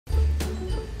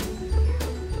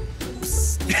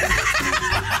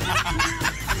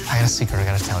I got a secret I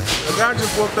gotta tell you. A guy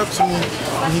just walked up to me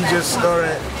and he just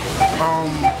started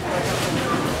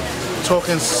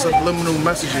talking subliminal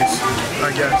messages,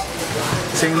 I guess,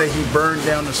 saying that he burned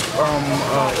down this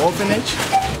orphanage.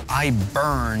 I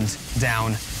burned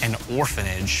down an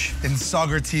orphanage. In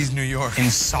Saugerties, New York. In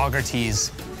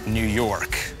Saugerties, New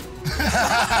York.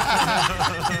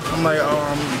 I'm like,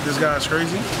 this guy's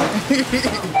crazy.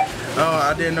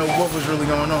 I didn't know what was really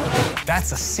going on.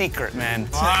 That's a secret, man.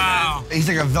 Wow. He's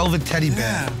like a velvet teddy bear.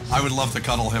 Yeah. I would love to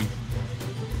cuddle him.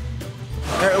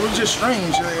 It was just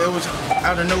strange. It was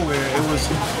out of nowhere. It was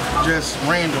just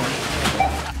random.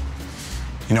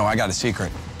 You know, I got a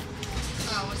secret.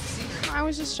 What's the secret? I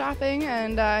was just shopping,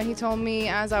 and he told me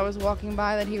as I was walking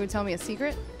by that he would tell me a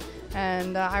secret.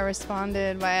 And I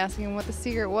responded by asking him what the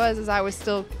secret was as I was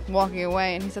still walking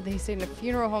away. And he said that he stayed in a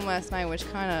funeral home last night, which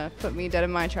kind of put me dead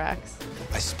in my tracks.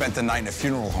 I spent the night in a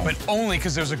funeral home. But only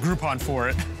because there was a Groupon for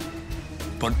it.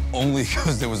 But only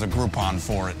because there was a Groupon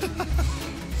for it.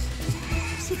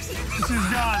 She's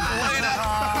gone.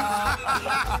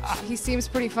 He seems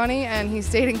pretty funny, and he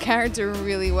stayed in character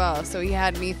really well, so he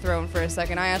had me thrown for a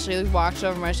second. I actually watched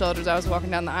over my shoulder as I was walking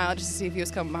down the aisle just to see if he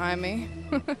was coming behind me.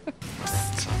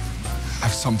 I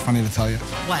have something funny to tell you.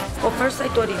 What? Well, first I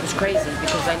thought he was crazy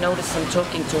because I noticed him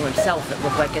talking to himself, it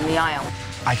looked like, in the aisle.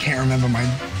 I can't remember my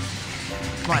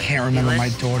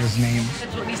daughter's name.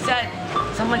 That's what we said.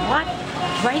 So I'm like, what?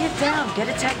 Write it down. Get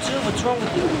a tattoo. What's wrong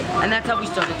with you? And that's how we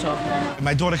started talking.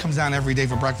 My daughter comes down every day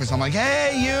for breakfast. I'm like,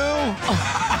 hey, you!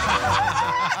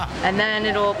 And then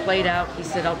it all played out. He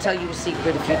said, I'll tell you a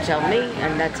secret if you tell me.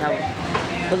 And that's how.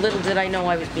 But little did I know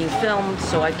I was being filmed,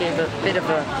 so I gave a bit of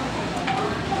a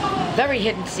very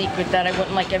hidden secret that I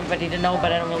wouldn't like everybody to know,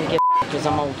 but I don't really give a because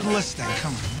I'm old. Listen,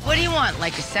 come on. What do you want,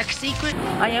 like a sex secret?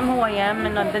 I am who I am,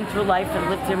 and I've been through life and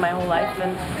lived here my whole life,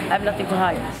 and I have nothing to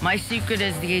hide. My secret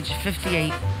is the age of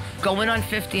 58, going on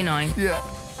 59. Yeah.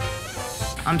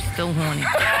 I'm still horny.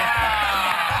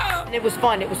 And it was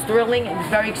fun, it was thrilling, it was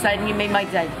very exciting. You made my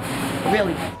day,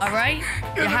 really. All right?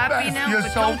 You're happy now? You're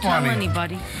but so don't funny. tell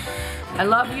anybody. I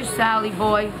love you, Sally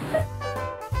boy.